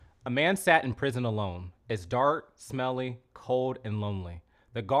A man sat in prison alone. It's dark, smelly, cold, and lonely.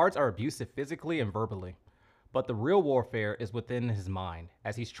 The guards are abusive physically and verbally. But the real warfare is within his mind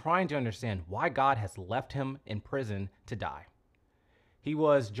as he's trying to understand why God has left him in prison to die. He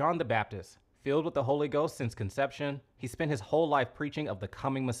was John the Baptist, filled with the Holy Ghost since conception. He spent his whole life preaching of the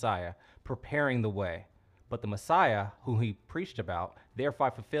coming Messiah, preparing the way. But the Messiah, whom he preached about, thereby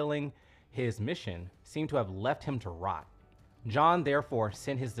fulfilling his mission, seemed to have left him to rot. John therefore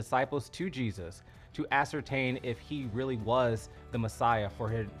sent his disciples to Jesus to ascertain if he really was the Messiah,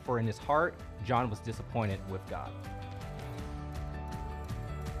 for in his heart, John was disappointed with God.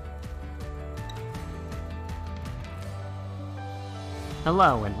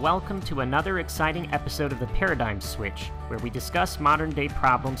 Hello, and welcome to another exciting episode of the Paradigm Switch, where we discuss modern-day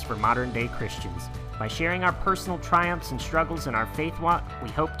problems for modern-day Christians. By sharing our personal triumphs and struggles in our faith walk, we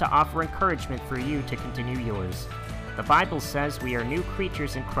hope to offer encouragement for you to continue yours. The Bible says we are new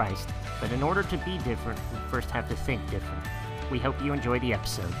creatures in Christ, but in order to be different, we first have to think different. We hope you enjoy the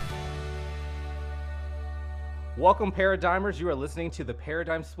episode. Welcome, Paradigmers. You are listening to the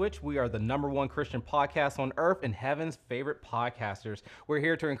Paradigm Switch. We are the #1 Christian podcast on earth and heaven's favorite podcasters. We're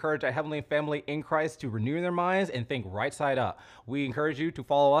here to encourage our heavenly family in Christ to renew their minds and think right side up. We encourage you to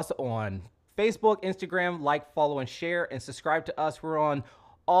follow us on Facebook, Instagram, like, follow, and share, and subscribe to us. We're on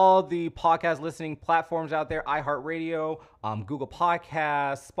all the podcast listening platforms out there: iHeartRadio, Google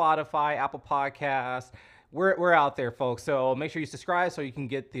Podcasts, Spotify, Apple Podcasts. We're out there, folks. So make sure you subscribe so you can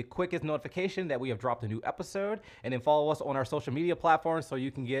get the quickest notification that we have dropped a new episode, and then follow us on our social media platforms so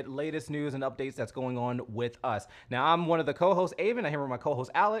you can get latest news and updates that's going on with us. Now, I'm one of the co-hosts, Avon. I'm here with my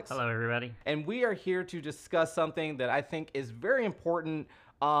co-host, Alex. Hello, everybody. And we are here to discuss something that I think is very important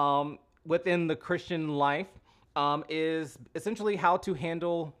within the Christian life, is essentially how to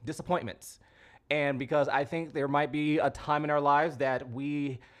handle disappointments. And because I think there might be a time in our lives that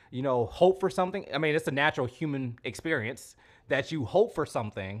we hope for something. I mean, it's a natural human experience that you hope for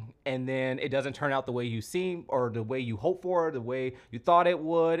something and then it doesn't turn out the way you seem or the way you hope for, the way you thought it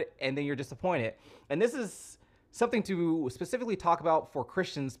would, and then you're disappointed. And this is something to specifically talk about for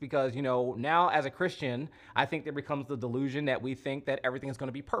Christians because, now as a Christian, I think there becomes the delusion that we think that everything is going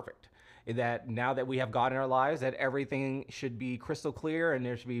to be perfect. That now that we have God in our lives, that everything should be crystal clear and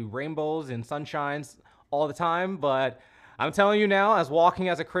there should be rainbows and sunshines all the time. But I'm telling you now, as walking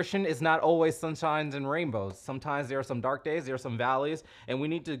as a Christian is not always sunshines and rainbows. Sometimes there are some dark days, there are some valleys, and we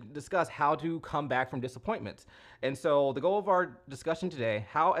need to discuss how to come back from disappointments. And so the goal of our discussion today,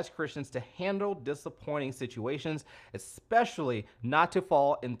 how as Christians to handle disappointing situations, especially not to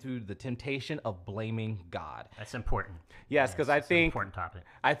fall into the temptation of blaming God. That's important. Yes, because I think an important topic.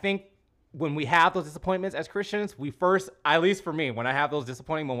 I think when we have those disappointments as Christians, we first, at least for me, when I have those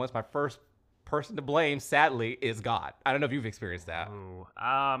disappointing moments, my first person to blame, sadly, is God. I don't know if you've experienced that. Ooh,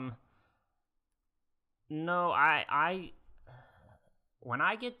 no, I when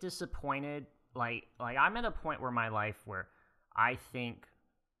I get disappointed, like I'm at a point where my life where I think,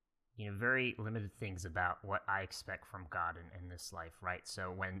 very limited things about what I expect from God in this life, right?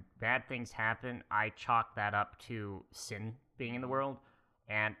 So when bad things happen, I chalk that up to sin being in the world,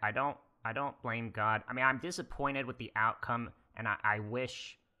 and I don't blame God. I mean, I'm disappointed with the outcome, and I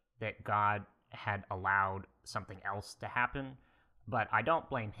wish that God had allowed something else to happen, but I don't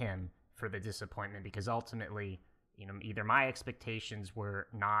blame him for the disappointment because ultimately, either my expectations were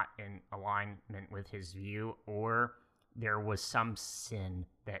not in alignment with his view or there was some sin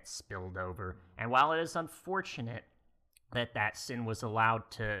that spilled over. And while it is unfortunate that sin was allowed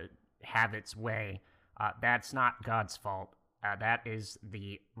to have its way, that's not God's fault. That is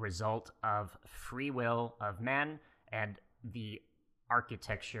the result of free will of men and the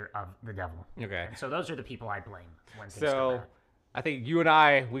architecture of the devil. Okay. And so those are the people I blame when things go bad. I think you and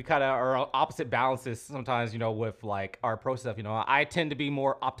I, we kind of are opposite balances sometimes, with like our approach stuff. I tend to be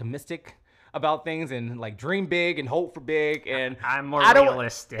more optimistic about things and like dream big and hope for big. And I'm more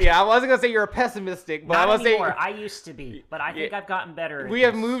realistic. Yeah, I wasn't gonna say you're a pessimistic, but Not I was anymore. I used to be, but I think I've gotten better. We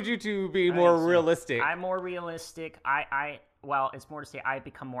have moved you to be more realistic. I'm more realistic. Well, it's more to say I've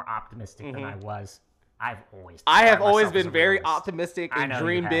become more optimistic than I was. I have always been very optimistic and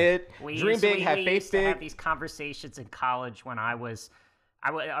dream big. Dream big, have faith big. We used to have these conversations in college when I was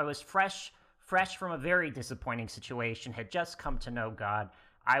fresh from a very disappointing situation, had just come to know God.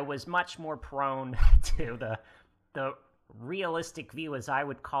 I was much more prone to the realistic view, as I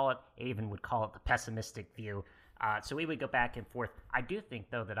would call it. Avon would call it the pessimistic view. So we would go back and forth. I do think,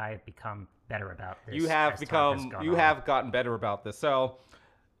 though, that I have become better about this. You have gotten better about this. So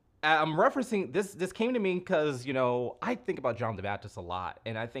I'm referencing this. This came to me because, I think about John the Baptist a lot,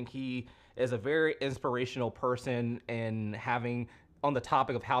 and I think he is a very inspirational person in having on the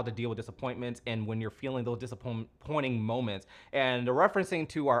topic of how to deal with disappointments and when you're feeling those disappointing moments. And referencing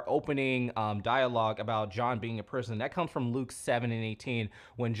to our opening dialogue about John being in prison, that comes from Luke 7:18,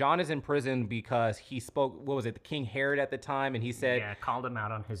 when John is in prison because he spoke, what was it, the King Herod at the time, and he said, Yeah, called him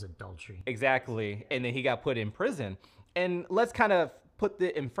out on his adultery. exactly, and then he got put in prison. And let's kind of put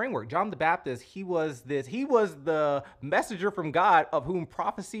it in framework. John the Baptist, he was the messenger from God, of whom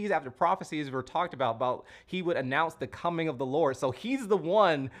prophecies after prophecies were talked about he would announce the coming of the Lord. So he's the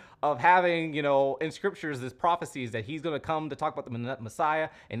one of having, in scriptures, this prophecies that he's going to come to talk about the Messiah.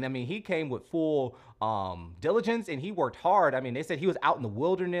 And I mean, he came with full diligence, and he worked hard. I mean, they said he was out in the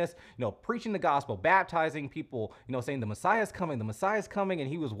wilderness, preaching the gospel, baptizing people, saying the Messiah is coming, and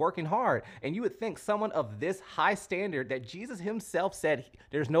he was working hard. And you would think someone of this high standard, that Jesus himself said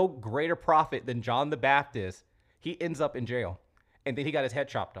there's no greater prophet than John the Baptist, he ends up in jail. And then he got his head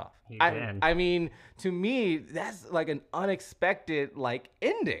chopped off. I mean, to me, that's like an unexpected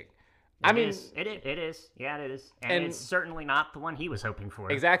ending. It is. Yeah, it is. And it's certainly not the one he was hoping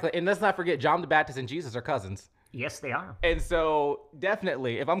for. Exactly. And let's not forget, John the Baptist and Jesus are cousins. Yes, they are. And so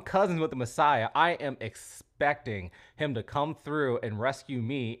definitely, if I'm cousins with the Messiah, I am expecting him to come through and rescue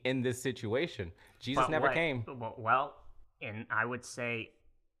me in this situation. Jesus never came. Well, and I would say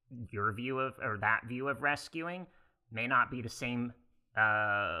your view of, or that view of rescuing may not be the same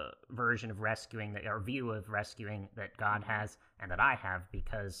version of rescuing or view of rescuing that God has and that I have,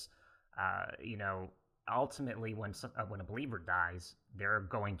 because ultimately when a believer dies, they're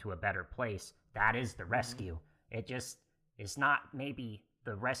going to a better place. That is the rescue. It's not maybe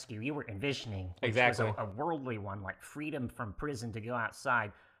the rescue you were envisioning, which exactly was a worldly one, like freedom from prison to go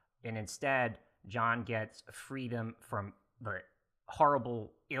outside, and instead John gets freedom from the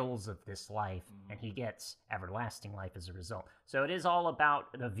horrible ills of this life, and he gets everlasting life as a result. So it is all about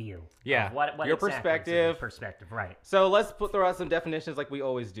the view. Yeah, what your exactly perspective, right. So let's throw out some definitions like we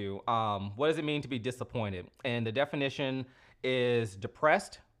always do. What does it mean to be disappointed? And the definition is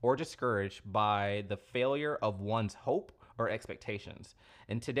depressed or discouraged by the failure of one's hope or expectations.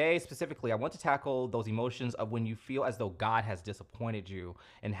 And today, specifically, I want to tackle those emotions of when you feel as though God has disappointed you,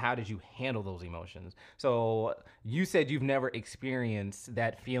 and how did you handle those emotions? So you said you've never experienced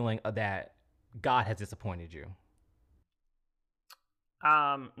that feeling of that God has disappointed you.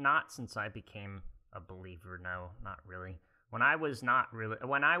 Not since I became a believer. No, not really. When I was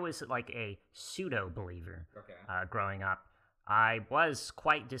like a pseudo believer, growing up, I was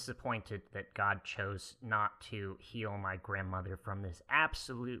quite disappointed that God chose not to heal my grandmother from this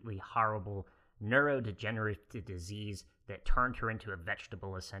absolutely horrible neurodegenerative disease that turned her into a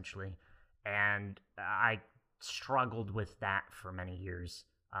vegetable, essentially. And I struggled with that for many years.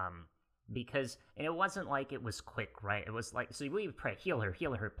 Because, and it wasn't like it was quick, right? It was like, so we would pray, heal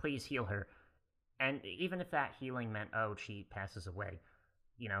her, please heal her. And even if that healing meant, she passes away,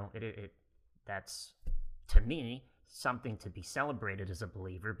 that's, to me, something to be celebrated as a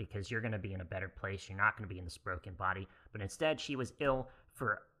believer, because you're going to be in a better place. You're not going to be in this broken body. But instead, she was ill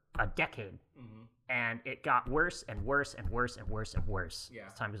for a decade, and it got worse and worse and worse and worse and worse. Yeah.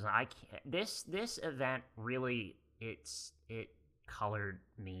 As time goes on, this event really, it colored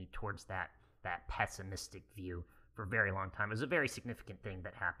me towards that pessimistic view for a very long time. It was a very significant thing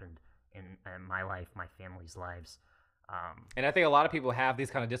that happened in my life, my family's lives. And I think a lot of people have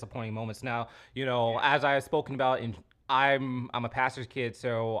these kind of disappointing moments. Now, as I've spoken about, I'm a pastor's kid,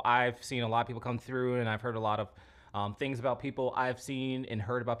 so I've seen a lot of people come through, and I've heard a lot of things about people. I've seen and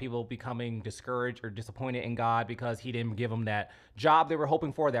heard about people becoming discouraged or disappointed in God because he didn't give them that job they were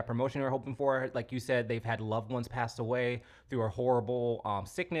hoping for, that promotion they were hoping for. Like you said, they've had loved ones pass away through a horrible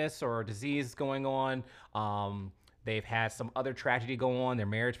sickness or disease going on. They've had some other tragedy go on. Their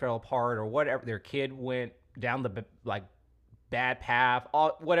marriage fell apart or whatever. Their kid went down the bad path,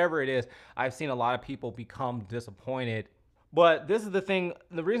 whatever it is. I've seen a lot of people become disappointed. But this is the thing,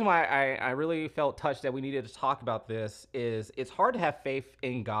 the reason why I really felt touched that we needed to talk about this is it's hard to have faith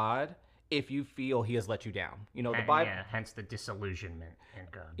in God if you feel he has let you down. The Bible, hence the disillusionment in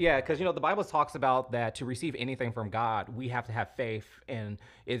God. Yeah, because the Bible talks about that to receive anything from God, we have to have faith. And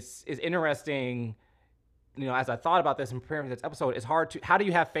it's interesting, as I thought about this and preparing for this episode, it's hard how do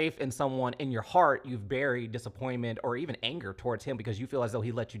you have faith in someone in your heart you've buried disappointment or even anger towards him because you feel as though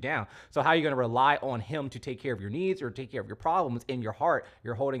he let you down? So how are you going to rely on him to take care of your needs or take care of your problems in your heart?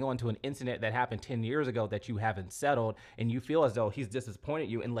 You're holding on to an incident that happened 10 years ago that you haven't settled, and you feel as though he's disappointed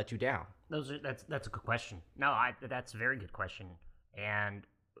you and let you down. That's a good question. No, that's a very good question. And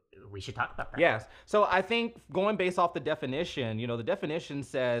we should talk about that. Yes. So I think going based off the definition, the definition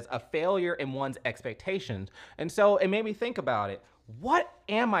says a failure in one's expectations. And so it made me think about it. What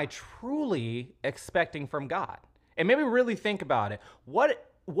am I truly expecting from God? and maybe really think about it.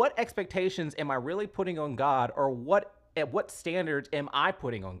 What expectations am I really putting on God, or what standards am I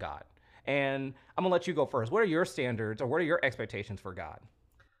putting on God? And I'm gonna let you go first. What are your standards, or what are your expectations for God?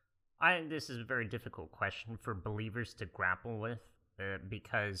 This is a very difficult question for believers to grapple with,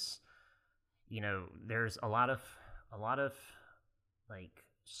 because there's a lot of like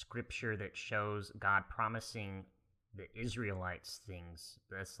scripture that shows God promising the Israelites things.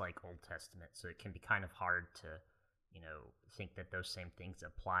 That's like Old Testament, so it can be kind of hard to think that those same things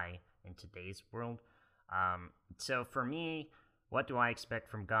apply in today's world. So for me, what do I expect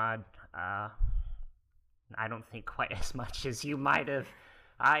from God? I don't think quite as much as you might have.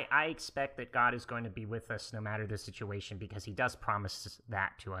 I expect that God is going to be with us no matter the situation, because he does promise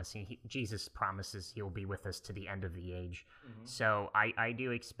that to us. Jesus promises he'll be with us to the end of the age. Mm-hmm. So I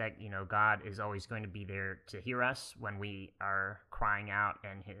do expect, God is always going to be there to hear us when we are crying out,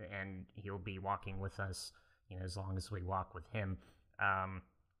 and he'll be walking with us, as long as we walk with him.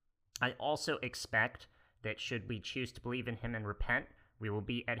 I also expect that should we choose to believe in him and repent, we will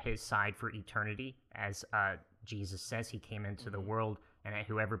be at his side for eternity. As Jesus says, he came into the world, and that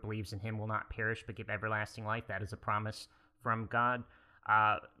whoever believes in him will not perish but give everlasting life. That is a promise from God.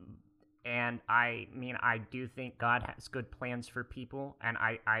 And I do think God has good plans for people, and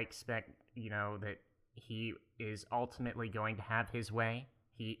I expect, that he is ultimately going to have his way.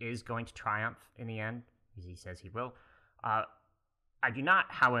 He is going to triumph in the end, as he says he will. I do not,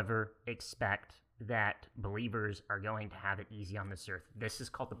 however, expect that believers are going to have it easy on this earth. This is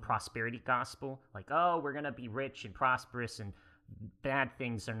called the prosperity gospel. Like, oh, we're going to be rich and prosperous and bad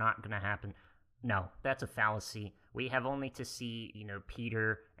things are not going to happen. No, that's a fallacy. We have only to see,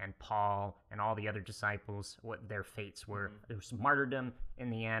 Peter and Paul and all the other disciples, what their fates were. Mm-hmm. There was martyrdom in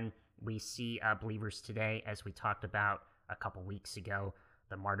the end. We see believers today, as we talked about a couple weeks ago,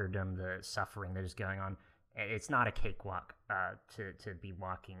 the martyrdom, the suffering that is going on. It's not a cakewalk to be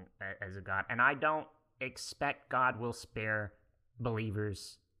walking as a God. And I don't expect God will spare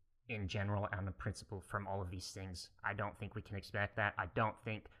believers in general on the principle from all of these things. I don't think we can expect that. I don't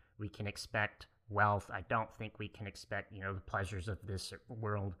think we can expect wealth. I don't think we can expect, the pleasures of this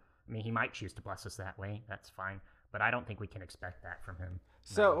world. I mean, he might choose to bless us that way. That's fine. But I don't think we can expect that from him.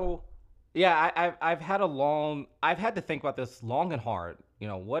 So, yeah, I've had to think about this long and hard.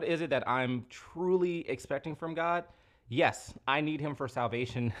 What is it that I'm truly expecting from God? Yes, I need him for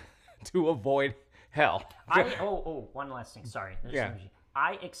salvation to avoid hell. One last thing. Sorry.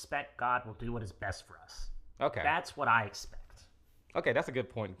 I expect God will do what is best for us. Okay. That's what I expect. Okay, that's a good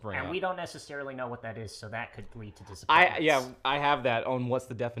point to bring up. And we don't necessarily know what that is, so that could lead to disappointments. I have that on what's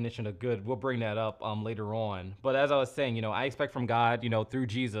the definition of good. We'll bring that up later on. But as I was saying, I expect from God, through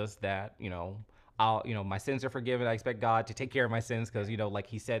Jesus that, my sins are forgiven. I expect God to take care of my sins because, like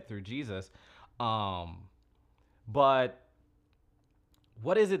he said through Jesus. But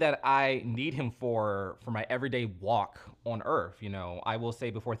what is it that I need him for my everyday walk on earth? I will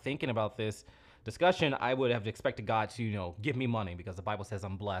say, before thinking about this discussion, I would have expected God to, give me money, because the Bible says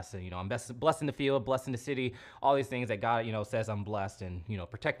I'm blessed, and, I'm blessed in the field, blessed in the city, all these things that God, says I'm blessed, and,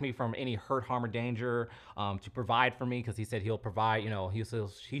 protect me from any hurt, harm, or danger, to provide for me, because he said he'll provide,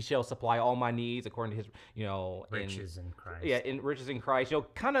 he shall supply all my needs according to his, riches in Christ. Yeah, in riches in Christ,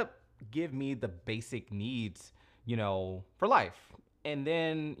 kind of give me the basic needs, for life. And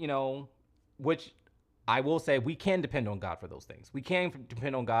then, which I will say, we can depend on God for those things. We can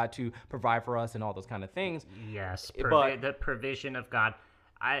depend on God to provide for us and all those kind of things. Yes, but the provision of God.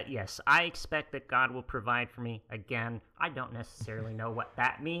 I expect that God will provide for me. Again, I don't necessarily know what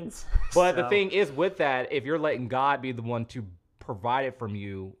that means. But the thing is, with that, if you're letting God be the one to provide it from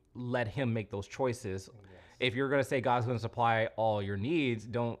you, let him make those choices. Yes. If you're going to say God's going to supply all your needs,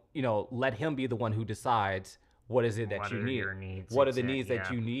 don't, let him be the one who decides what is it that you need. What are the needs that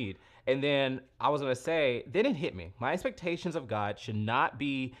you need? And then I was going to say, then it hit me. My expectations of God should not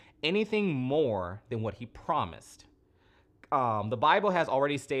be anything more than what he promised. The Bible has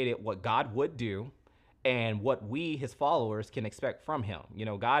already stated what God would do and what we, his followers, can expect from him.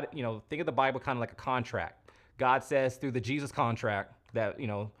 God, think of the Bible kind of like a contract. God says through the Jesus contract that,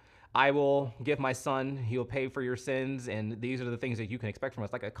 I will give my son, he'll pay for your sins, and these are the things that you can expect from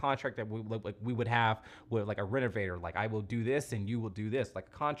us. Like a contract that we would have with like a renovator. Like, I will do this and you will do this, like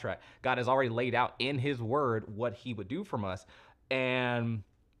a contract. God has already laid out in his word what he would do from us. And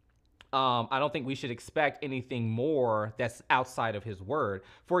I don't think we should expect anything more that's outside of his word.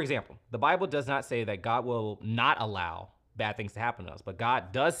 For example, the Bible does not say that God will not allow bad things to happen to us, but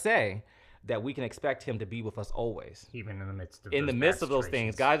God does say that we can expect him to be with us always. Even in the midst of In the those midst bad of those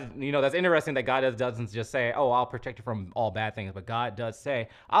things, situations. God, that's interesting that God doesn't just say, oh, I'll protect you from all bad things, but God does say,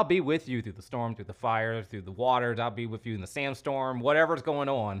 I'll be with you through the storm, through the fire, through the waters. I'll be with you in the sandstorm, whatever's going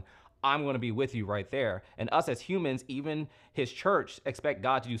on. I'm going to be with you right there. And us as humans, even his church, expect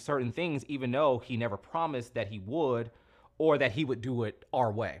God to do certain things, even though he never promised that he would, or that he would do it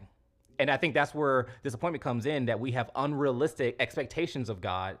our way. And I think that's where disappointment comes in, that we have unrealistic expectations of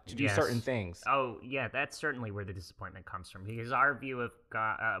God to do certain things. Oh, yeah, that's certainly where the disappointment comes from, because our view of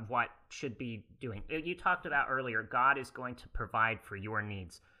God, what should be doing. You talked about earlier, God is going to provide for your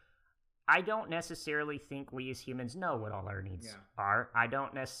needs. I don't necessarily think we as humans know what all our needs are. I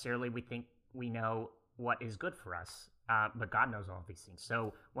don't necessarily think we know what is good for us, but God knows all these things.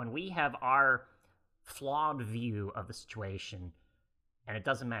 So when we have our flawed view of the situation, and it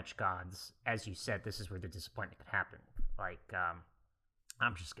doesn't match God's, as you said, this is where the disappointment can happen. Like,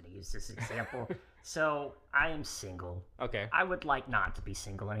 I'm just going to use this example. So, I am single. Okay. I would like not to be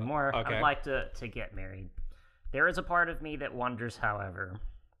single anymore. Okay. I would like to get married. There is a part of me that wonders, however,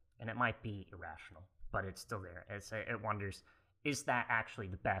 and it might be irrational, but it's still there. It wonders, is that actually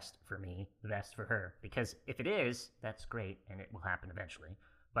the best for me, the best for her? Because if it is, that's great, and it will happen eventually.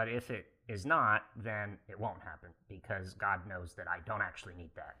 But if it is not, then it won't happen, because God knows that I don't actually need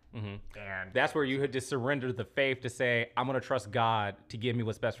that. Mm-hmm. And that's where you had to surrender the faith to say, I'm going to trust God to give me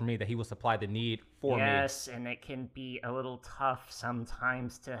what's best for me, that he will supply the need for me. Yes, and it can be a little tough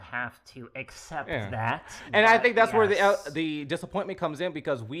sometimes to have to accept that. And I think that's where the disappointment comes in,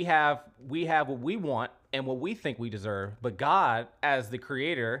 because we have what we want and what we think we deserve. But God, as the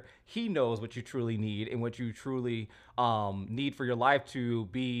creator, he knows what you truly need and what you truly need for your life to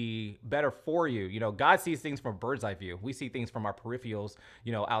be better for you. God sees things from a bird's eye view. We see things from our peripherals,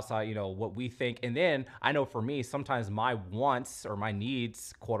 outside, what we think. And then I know for me, sometimes my wants or my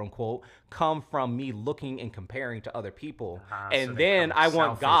needs, quote unquote, come from me looking and comparing to other people. And so then I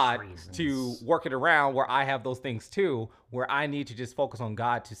want God reasons. to work it around where I have those things too, where I need to just focus on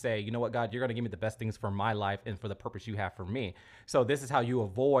God to say, you know what, God, you're going to give me the best things for my life and for the purpose you have for me. So this is how you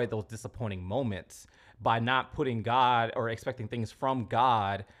avoid those disappointing moments, by not putting God or expecting things from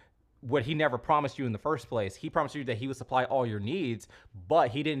God what he never promised you in the first place. He promised you that he would supply all your needs,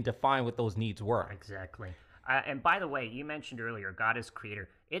 but he didn't define what those needs were. Exactly. And by the way, you mentioned earlier, God is creator.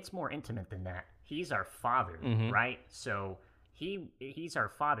 It's more intimate than that. He's our father, right? So he's our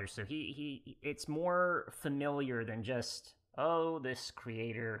father. So he it's more familiar than just, oh, this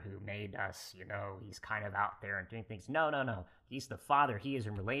creator who made us, he's kind of out there and doing things. No. He's the father. He is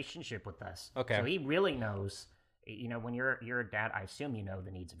in relationship with us. Okay. So he really knows. When you're a dad, I assume you know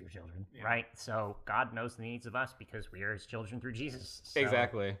the needs of your children, right? So God knows the needs of us because we are his children through Jesus. So.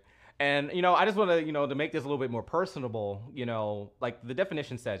 Exactly. And, I just want to, to make this a little bit more personable, like the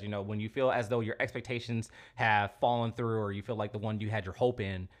definition says, when you feel as though your expectations have fallen through, or you feel like the one you had your hope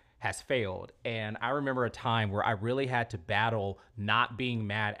in has failed. And I remember a time where I really had to battle not being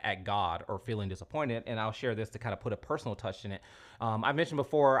mad at God or feeling disappointed. And I'll share this to kind of put a personal touch in it. I mentioned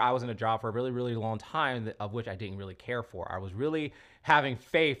before, I was in a job for a really, really long time, of which I didn't really care for. I was really having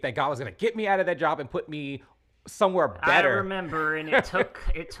faith that God was going to get me out of that job and put me somewhere better. I remember, and it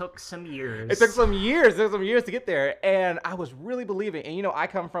took some years. It took some years to get there, and I was really believing. And I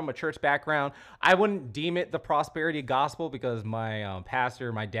come from a church background. I wouldn't deem it the prosperity gospel, because my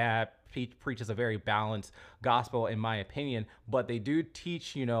pastor, my dad, preaches a very balanced gospel, in my opinion. But they do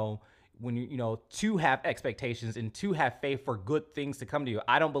teach, when you to have expectations and to have faith for good things to come to you.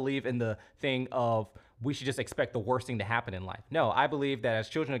 I don't believe in the thing of we should just expect the worst thing to happen in life. No, I believe that as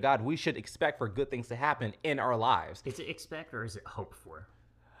children of God, we should expect for good things to happen in our lives. Is it expect or is it hope for?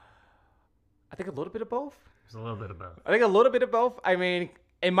 I think a little bit of both. There's a little bit of both. I think a little bit of both. I mean,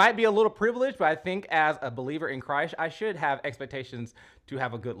 it might be a little privileged, but I think as a believer in Christ, I should have expectations to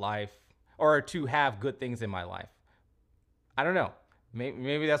have a good life, or to have good things in my life. I don't know.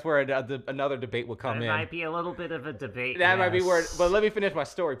 Maybe that's where another debate would come in. It might be a little bit of a debate. That might be where, but let me finish my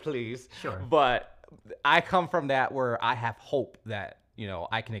story, please. Sure. But I come from that where I have hope that,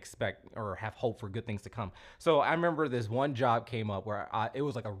 I can expect or have hope for good things to come. So I remember this one job came up where it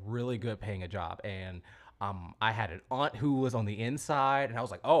was like a really good paying a job. And I had an aunt who was on the inside, and I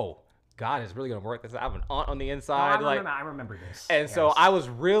was like, oh, God is really going to work this. I have an aunt on the inside. I remember this. And so I was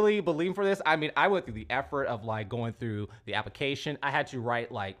really believing for this. I mean, I went through the effort of going through the application. I had to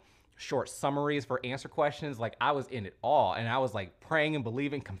write short summaries for answer questions. I was in it all. And I was praying and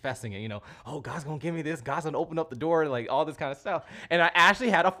believing, confessing it, oh, God's going to give me this. God's going to open up the door, all this kind of stuff. And I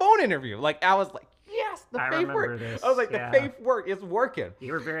actually had a phone interview. I was like, yes, the I faith remember work. this. I was like, Yeah. the faith work is working.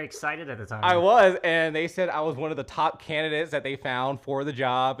 You were very excited at the time. I was, and they said I was one of the top candidates that they found for the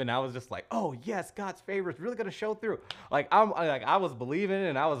job, and I was just like, oh yes, God's favor is really gonna show through. Like I was believing,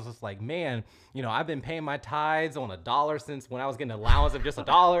 and I was just like, man, I've been paying my tithes on $1 since when I was getting an allowance of just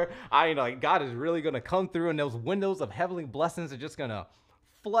 $1. Like God is really gonna come through, and those windows of heavenly blessings are just gonna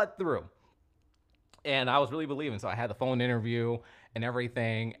flood through. And I was really believing, so I had the phone interview and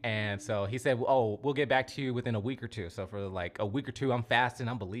everything. And so he said, oh, we'll get back to you within a week or two. So for like a week or two, I'm fasting,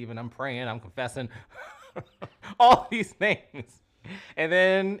 I'm believing, I'm praying, I'm confessing, all these things. And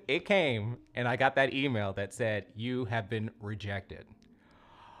then it came, and I got that email that said, you have been rejected.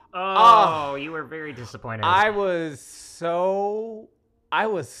 Oh, you were very disappointed. I was so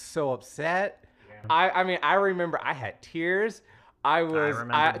upset. Yeah. I remember I had tears.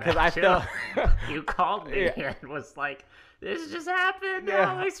 Because I felt you called me and was like, "This just happened,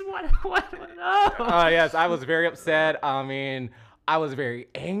 yeah. Alex. What? No." Yes, I was very upset. I was very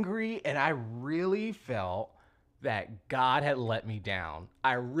angry, and I really felt that God had let me down.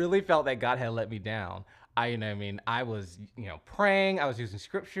 I was, praying. I was using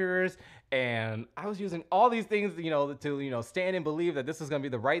scriptures, and I was using all these things, to stand and believe that this was going to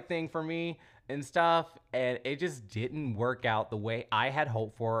be the right thing for me and stuff, and it just didn't work out the way I had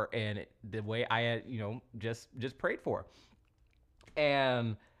hoped for, and the way I had, just prayed for.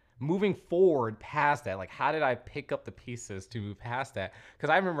 And moving forward past that, like, how did I pick up the pieces to move past that? Because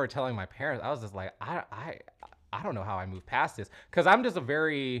I remember telling my parents, I was just like, I don't know how I moved past this, because I'm just a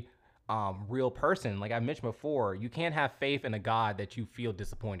very real person. Like I mentioned before, you can't have faith in a God that you feel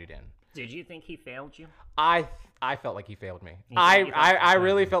disappointed in. Did you think he failed you? I felt like he failed me. I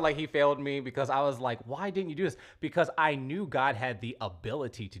really felt like he failed me, because I was like, why didn't you do this? Because I knew God had the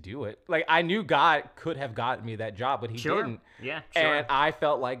ability to do it. Like I knew God could have gotten me that job, but he didn't. Yeah, sure. And I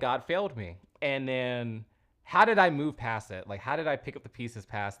felt like God failed me. And then how did I move past it? Like how did I pick up the pieces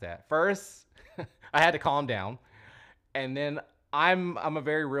past that? First, I had to calm down. And then I'm a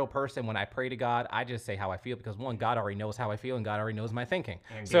very real person. When I pray to God, I just say how I feel, because one, God already knows how I feel, and God already knows my thinking.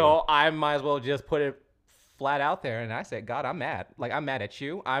 Indeed. So I might as well just put it flat out there. And I said, God, I'm mad. Like, I'm mad at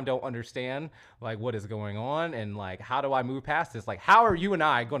you. I don't understand like what is going on, and like, how do I move past this? Like, how are you and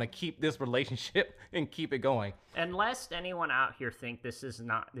I going to keep this relationship and keep it going? And lest anyone out here think this is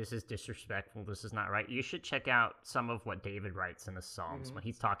disrespectful, this is not right, you should check out some of what David writes in the Psalms when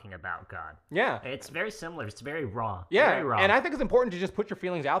he's talking about God. Yeah. It's very similar. It's very raw. Yeah. Very raw. And I think it's important to just put your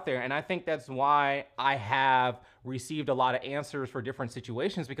feelings out there. And I think that's why I have received a lot of answers for different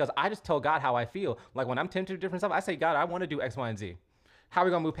situations, because I just tell God how I feel. Like when I'm tempted to different stuff, I say, God, I want to do X, Y, and Z. How are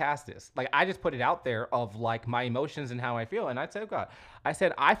we going to move past this? Like, I just put it out there of like my emotions and how I feel. And I said, God,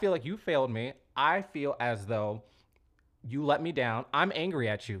 I feel like you failed me. I feel as though you let me down. I'm angry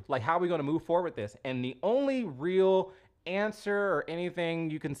at you. Like, how are we going to move forward with this? And the only real answer or anything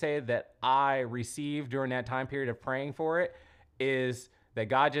you can say that I received during that time period of praying for it is that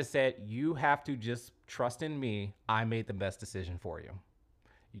God just said, you have to just trust in me. I made the best decision for you.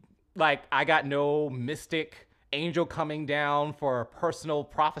 Like, I got no mystic angel coming down for a personal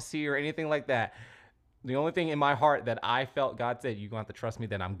prophecy or anything like that. The only thing in my heart that I felt God said, you're going to have to trust me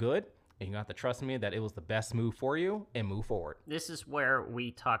that I'm good, and you have to trust me that it was the best move for you, and move forward. This is where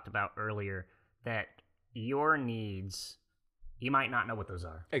we talked about earlier that your needs, you might not know what those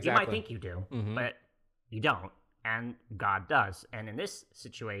are. Exactly. You might think you do, but you don't, and God does. And in this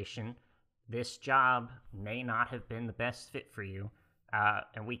situation, this job may not have been the best fit for you.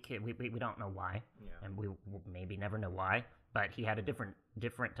 And we don't know why, and we will maybe never know why. But he had a different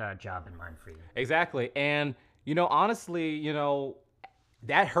job in mind for you. Exactly, and honestly,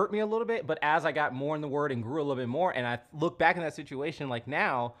 that hurt me a little bit. But as I got more in the Word and grew a little bit more, and I look back in that situation, like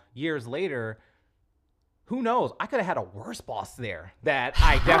now, years later, who knows? I could have had a worse boss there that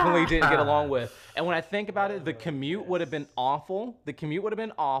I definitely didn't get along with. And when I think about it, the commute would have been awful.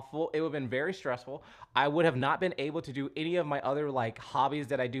 It would have been very stressful. I would have not been able to do any of my other like hobbies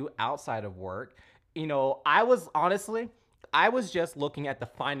that I do outside of work. I was just looking at the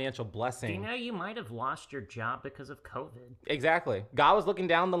financial blessing. You might have lost your job because of COVID. Exactly. God was looking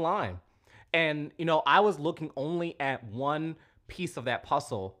down the line. And, I was looking only at one piece of that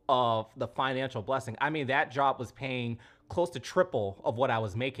puzzle of the financial blessing. I mean, that job was paying close to triple of what I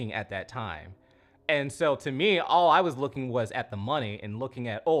was making at that time. And so to me, all I was looking was at the money and looking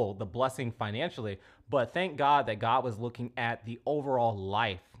at, the blessing financially. But thank God that God was looking at the overall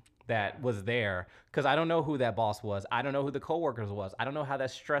life that was there, because I don't know who that boss was. I don't know who the coworkers was. I don't know how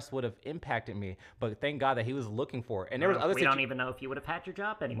that stress would have impacted me, but thank God that he was looking for it. And there was other. We don't even know if you would have had your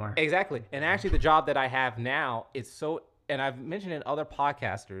job anymore. Exactly. And actually, the job that I have now is so. And I've mentioned in other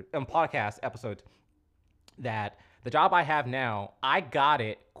podcast episodes, that the job I have now, I got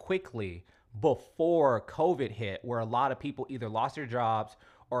it quickly before COVID hit, where a lot of people either lost their jobs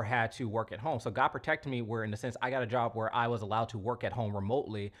or had to work at home. So God protected me where, in a sense, I got a job where I was allowed to work at home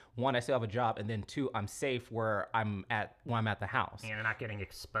remotely. One, I still have a job, and then two, I'm safe where I'm at when I'm at the house. And you're not getting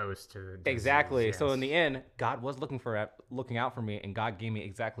exposed to the disease. Exactly. Yes. So in the end, God was looking out for me, and God gave me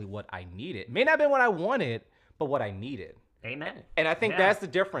exactly what I needed. May not have been what I wanted, but what I needed. Amen. And I think that's the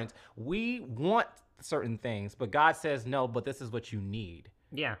difference. We want certain things, but God says no, but this is what you need.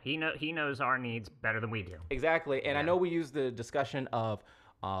 Yeah, he knows our needs better than we do. Exactly. And I know we use the discussion of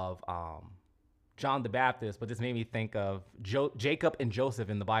John the Baptist, but this made me think of Jacob and Joseph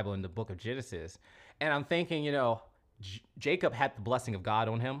in the Bible in the book of Genesis. And I'm thinking, Jacob had the blessing of God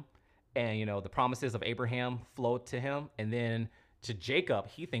on him, and the promises of Abraham flowed to him. And then to Jacob,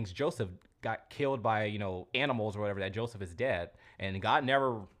 he thinks Joseph got killed by animals or whatever, that Joseph is dead, and God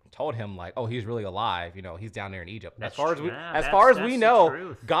never told him like, oh, he's really alive. He's down there in Egypt. As far as we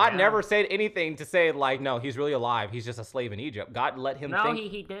know, God never said anything to say like, no, he's really alive. He's just a slave in Egypt. God let him think. No,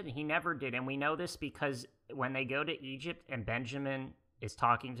 he didn't. He never did. And we know this because when they go to Egypt and Benjamin is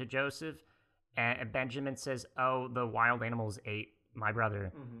talking to Joseph, and Benjamin says, oh, the wild animals ate my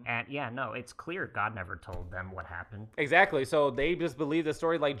brother. Mm-hmm. And it's clear God never told them what happened. Exactly. So they just believe the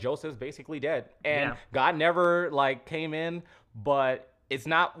story like Joseph's basically dead. And God never came in, but it's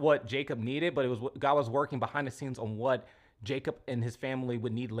not what Jacob needed, but it was God was working behind the scenes on what Jacob and his family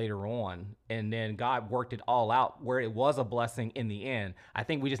would need later on. And then God worked it all out where it was a blessing in the end. I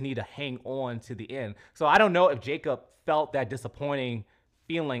think we just need to hang on to the end. So I don't know if Jacob felt that disappointing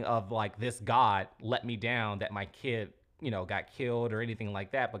feeling of like, this God let me down, that my kid, got killed or anything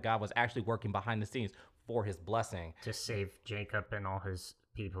like that. But God was actually working behind the scenes for his blessing. To save Jacob and all his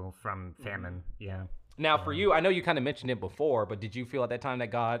people from famine. Mm-hmm. Yeah. Now, for you, I know you kind of mentioned it before, but did you feel at that time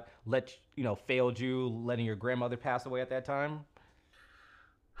that God failed you, letting your grandmother pass away at that time?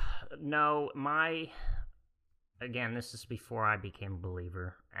 No, again, this is before I became a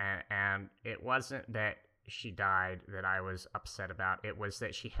believer, and it wasn't that she died that I was upset about. It was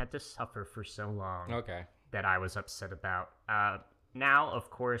that she had to suffer for so long. Okay. That I was upset about. Now, of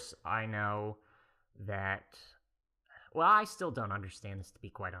course, I know that. Well, I still don't understand this, to be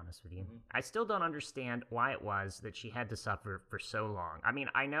quite honest with you. Mm-hmm. I still don't understand why it was that she had to suffer for so long. I mean,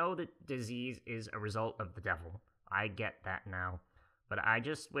 I know that disease is a result of the devil. I get that now. But I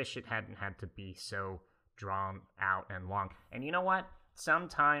just wish it hadn't had to be so drawn out and long. And you know what?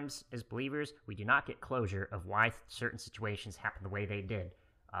 Sometimes, as believers, we do not get closure of why certain situations happen the way they did.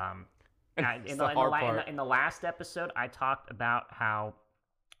 In the last episode, I talked about how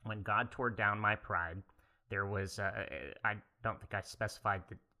when God tore down my pride, there was, I don't think I specified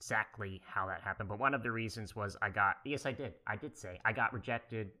exactly how that happened, but one of the reasons was I did say I got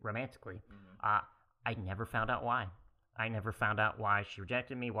rejected romantically. Mm-hmm. I never found out why. I never found out why she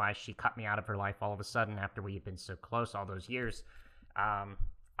rejected me, why she cut me out of her life all of a sudden after we had been so close all those years. I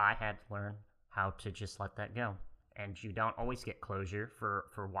had to learn how to just let that go. And you don't always get closure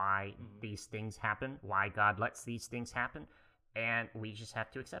for why these things happen, why God lets these things happen. And we just have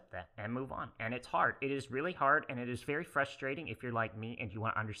to accept that and move on. And it's hard. It is really hard, and it is very frustrating if you're like me and you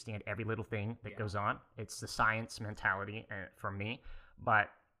want to understand every little thing that goes on. It's the science mentality for me. But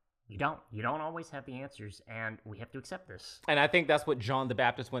you don't. You don't always have the answers, and we have to accept this. And I think that's what John the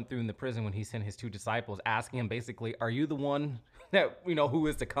Baptist went through in the prison when he sent his two disciples, asking him basically, are you the one that, who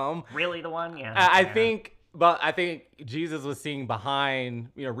is to come? Really the one? Yeah. I think... But I think Jesus was seeing behind,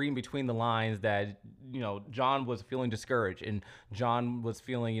 reading between the lines that, John was feeling discouraged, and John was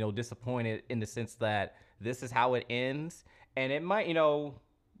feeling, disappointed in the sense that this is how it ends. And it might,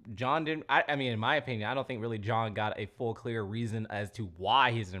 John didn't, I mean, in my opinion, I don't think really John got a full, clear reason as to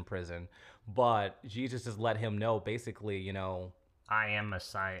why he's in prison. But Jesus just let him know, basically, I am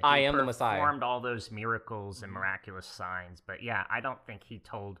Messiah. I am the Messiah. He performed all those miracles and miraculous signs. But yeah, I don't think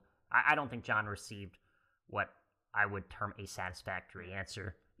I don't think John received what I would term a satisfactory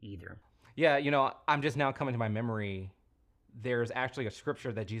answer either. Yeah, I'm just now coming to my memory. There's actually a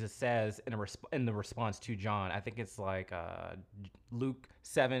scripture that Jesus says in the response to John. I think it's like Luke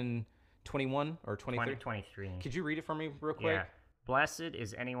 7:21 or 23. 23. Could you read it for me real quick? Yeah. Blessed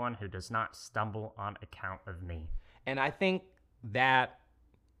is anyone who does not stumble on account of me. And I think that's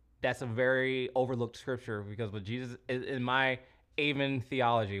a very overlooked scripture, because what Jesus, in my Avon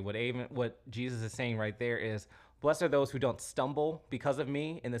theology, what Jesus is saying right there is, blessed are those who don't stumble because of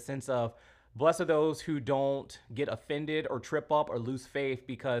me, in the sense of, blessed are those who don't get offended or trip up or lose faith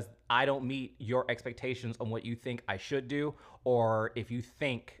because I don't meet your expectations on what you think I should do, or if you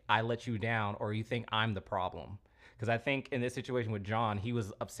think I let you down, or you think I'm the problem. Because I think in this situation with John, he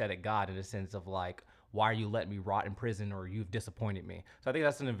was upset at God in the sense of like, why are you letting me rot in prison, or you've disappointed me? So I think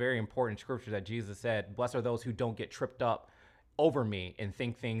that's a very important scripture that Jesus said, blessed are those who don't get tripped up over me and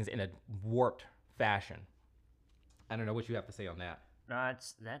think things in a warped fashion. I don't know what you have to say on that. No,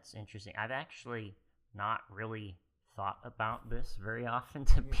 that's interesting. I've actually not really thought about this very often,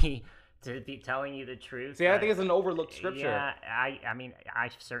 to be telling you the truth. See, I think it's an overlooked scripture. Yeah, I mean, I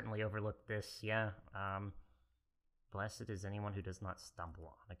certainly overlooked this. Yeah. Blessed is anyone who does not stumble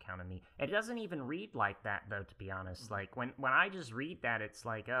on account of me. It doesn't even read like that, though, to be honest. Like, when I just read that, it's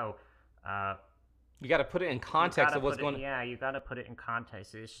like, oh, you got to put it in context of what's going on. Yeah, you got to put it in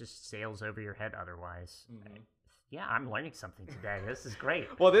context. It just sails over your head otherwise. Yeah, I'm learning something today. This is great.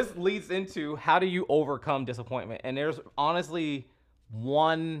 Well, this leads into how do you overcome disappointment? And there's honestly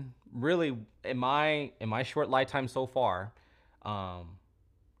one really in my short lifetime so far,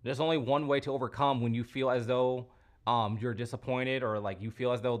 there's only one way to overcome when you feel as though you're disappointed, or like you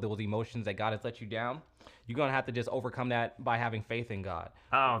feel as though those emotions that God has let you down. You're going to have to just overcome that by having faith in God.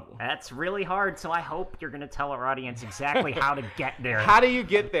 Oh, that's really hard. So I hope you're going to tell our audience exactly how to get there. How do you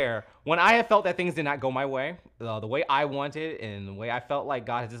get there? When I have felt that things did not go my way, the way I wanted, and the way I felt like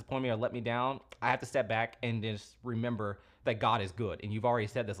God has disappointed me or let me down, I have to step back and just remember that God is good. And you've already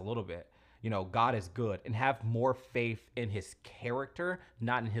said this a little bit. You know, God is good, and have more faith in his character,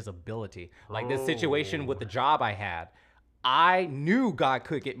 not in his ability. Like this situation with the job I had, I knew God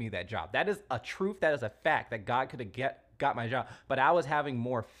could get me that job. That is a truth. That is a fact that God could have got my job. But I was having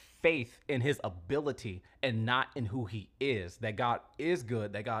more faith in his ability and not in who he is. That God is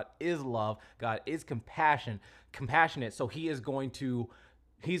good. That God is love. God is compassionate. So he's going to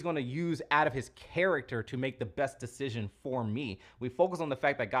use out of his character to make the best decision for me. We focus on the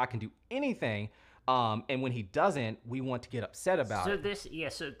fact that God can do anything. And when he doesn't, we want to get upset about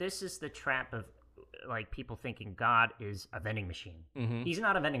it. So this is the trap of, like, people thinking God is a vending machine. He's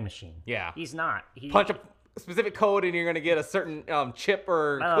not a vending machine. Yeah. He's not. Punch a specific code and you're going to get a certain chip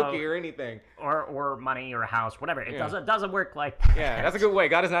or cookie or anything. Or money or a house, whatever. It doesn't work like that. Yeah, that's a good way.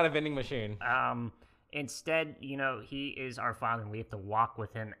 God is not a vending machine. Instead, he is our Father, and we have to walk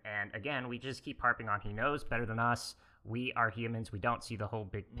with him. And again, we just keep harping on, he knows better than us. We are humans. We don't see the whole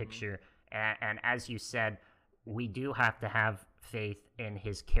big picture. And as you said, we do have to have faith in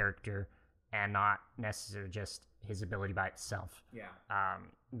his character and not necessarily just his ability by itself. Yeah.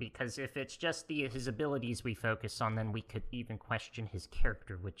 Because if it's just his abilities we focus on, then we could even question his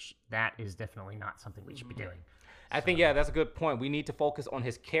character, which that is definitely not something we should be doing. I think, yeah, that's a good point. We need to focus on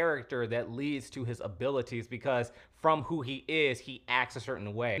his character that leads to his abilities, because from who he is, he acts a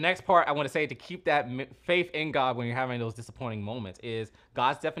certain way. The next part I want to say to keep that faith in God when you're having those disappointing moments is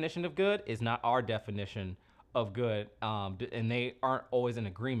God's definition of good is not our definition of good, and they aren't always in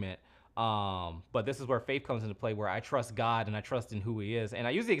agreement. But this is where faith comes into play, where I trust God and I trust in who he is. And I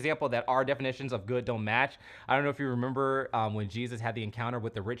use the example that our definitions of good don't match. I don't know if you remember when Jesus had the encounter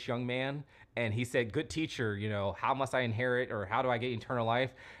with the rich young man and he said, good teacher, how must I inherit, or how do I get eternal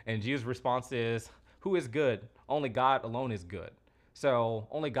life? And Jesus' response is, who is good? Only God alone is good. So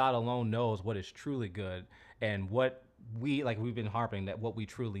only God alone knows what is truly good and what we've been harping, that what we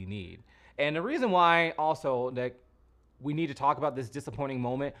truly need. And the reason why also that we need to talk about this disappointing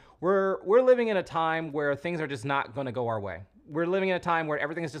moment. We're living in a time where things are just not going to go our way. We're living in a time where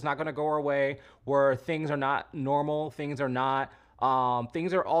everything is just not going to go our way, where things are not normal, things are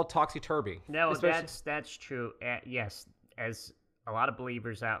all topsy-turvy. No, that's true. Yes, as a lot of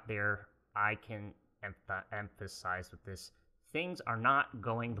believers out there, I can emphasize with this. Things are not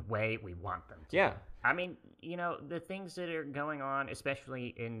going the way we want them to. Yeah. I mean, the things that are going on,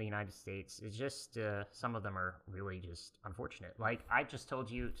 especially in the United States, is just some of them are really just unfortunate. Like I just told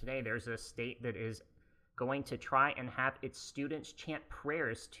you today, there's a state that is going to try and have its students chant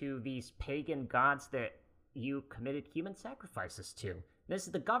prayers to these pagan gods that you committed human sacrifices to. This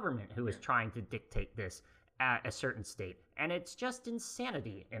is the government who is trying to dictate this at a certain state. And it's just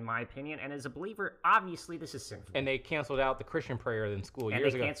insanity, in my opinion. And as a believer, obviously this is sinful. And they canceled out the Christian prayer in school years ago.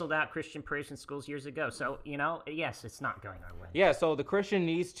 And they canceled out Christian prayers in schools years ago. So, yes, it's not going our way. Yeah, so the Christian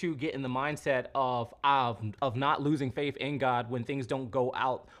needs to get in the mindset of not losing faith in God when things don't go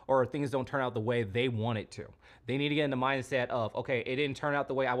out or things don't turn out the way they want it to. They need to get in the mindset of, okay, it didn't turn out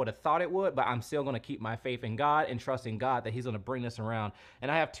the way I would have thought it would, but I'm still going to keep my faith in God and trust in God that he's going to bring this around.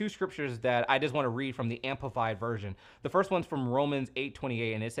 And I have two scriptures that I just want to read from the Amplified version. The first one's from Romans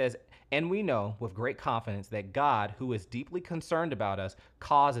 8:28, and it says, and we know with great confidence that God, who is deeply concerned about us,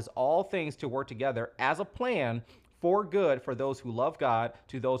 causes all things to work together as a plan for good for those who love God,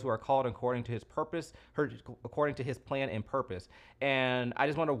 to those who are called according to his purpose, according to his plan and purpose. And I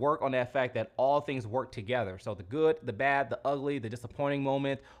just want to work on that fact that all things work together. So the good, the bad, the ugly, the disappointing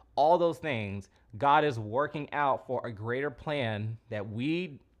moment, all those things, God is working out for a greater plan that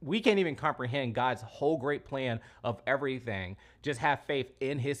we can't even comprehend God's whole great plan of everything. Just have faith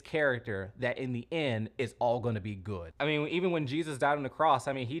in his character that in the end it's all going to be good. I mean, even when Jesus died on the cross,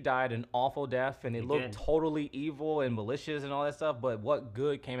 I mean, he died an awful death and it looked totally evil and malicious and all that stuff. But what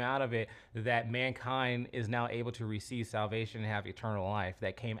good came out of it that mankind is now able to receive salvation and have eternal life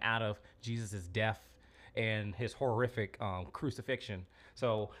that came out of Jesus's death and his horrific crucifixion.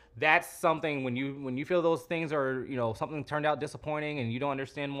 So that's something when you feel those things are, something turned out disappointing and you don't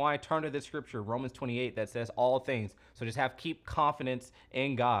understand why, turn to the scripture, Romans 28, that says all things. So just keep confidence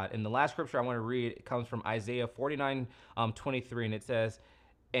in God. And the last scripture I want to read comes from Isaiah 49:23, and it says,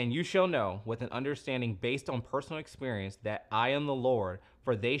 "And you shall know with an understanding based on personal experience that I am the Lord,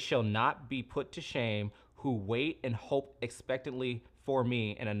 for they shall not be put to shame who wait and hope expectantly for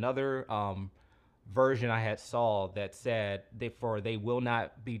me." And another version I had saw that said, they will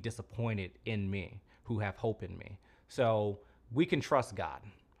not be disappointed in me who have hope in me. So we can trust God.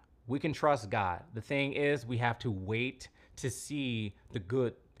 We can trust God. The thing is, we have to wait to see the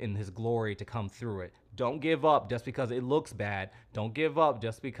good in his glory to come through it. Don't give up just because it looks bad. Don't give up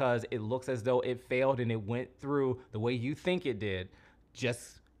just because it looks as though it failed and it went through the way you think it did.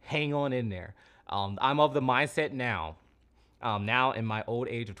 Just hang on in there. I'm of the mindset now in my old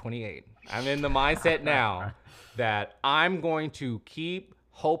age of 28, I'm in the mindset now that I'm going to keep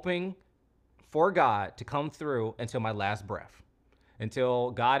hoping for God to come through until my last breath,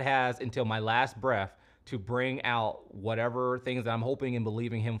 until my last breath to bring out whatever things that I'm hoping and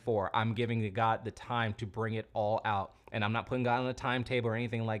believing him for. I'm giving God the time to bring it all out. And I'm not putting God on a timetable or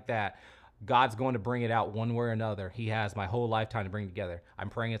anything like that. God's going to bring it out one way or another. He has my whole lifetime to bring together. I'm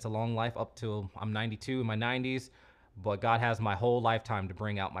praying it's a long life up till I'm 92 in my 90s. But God has my whole lifetime to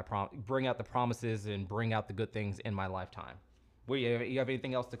bring out bring out the promises and bring out the good things in my lifetime. You have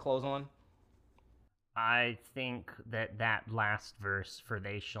anything else to close on? I think that last verse, "for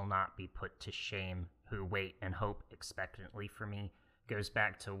they shall not be put to shame who wait and hope expectantly for me," goes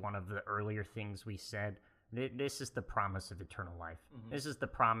back to one of the earlier things we said. This is the promise of eternal life. Mm-hmm. This is the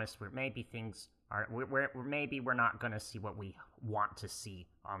promise where maybe things are, maybe we're not going to see what we want to see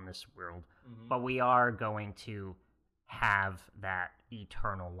on this world, but we are going to have that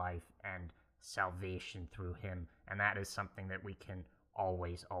eternal life and salvation through him, and that is something that we can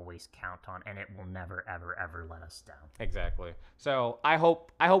always count on, and it will never ever let us down. Exactly. So I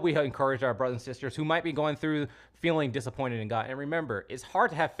hope we encourage our brothers and sisters who might be going through feeling disappointed in God. And remember, it's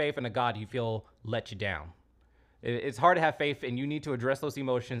hard to have faith in a God you feel let you down. It's hard to have faith, and you need to address those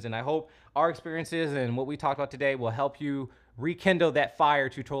emotions. And I hope our experiences and what we talked about today will help you rekindle that fire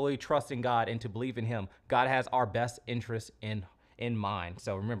to totally trust in God and to believe in him. God has our best interest in mind.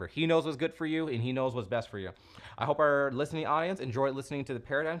 So remember, he knows what's good for you and he knows what's best for you. I hope our listening audience enjoyed listening to the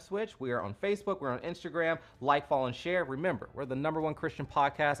Paradigm Switch. We are on Facebook, we're on Instagram. Like, follow, and share. Remember, we're the #1 Christian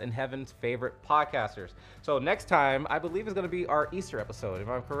podcast and heaven's favorite podcasters. So next time, I believe is going to be our Easter episode. Am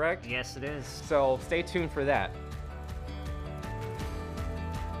I correct? Yes, it is. So stay tuned for that.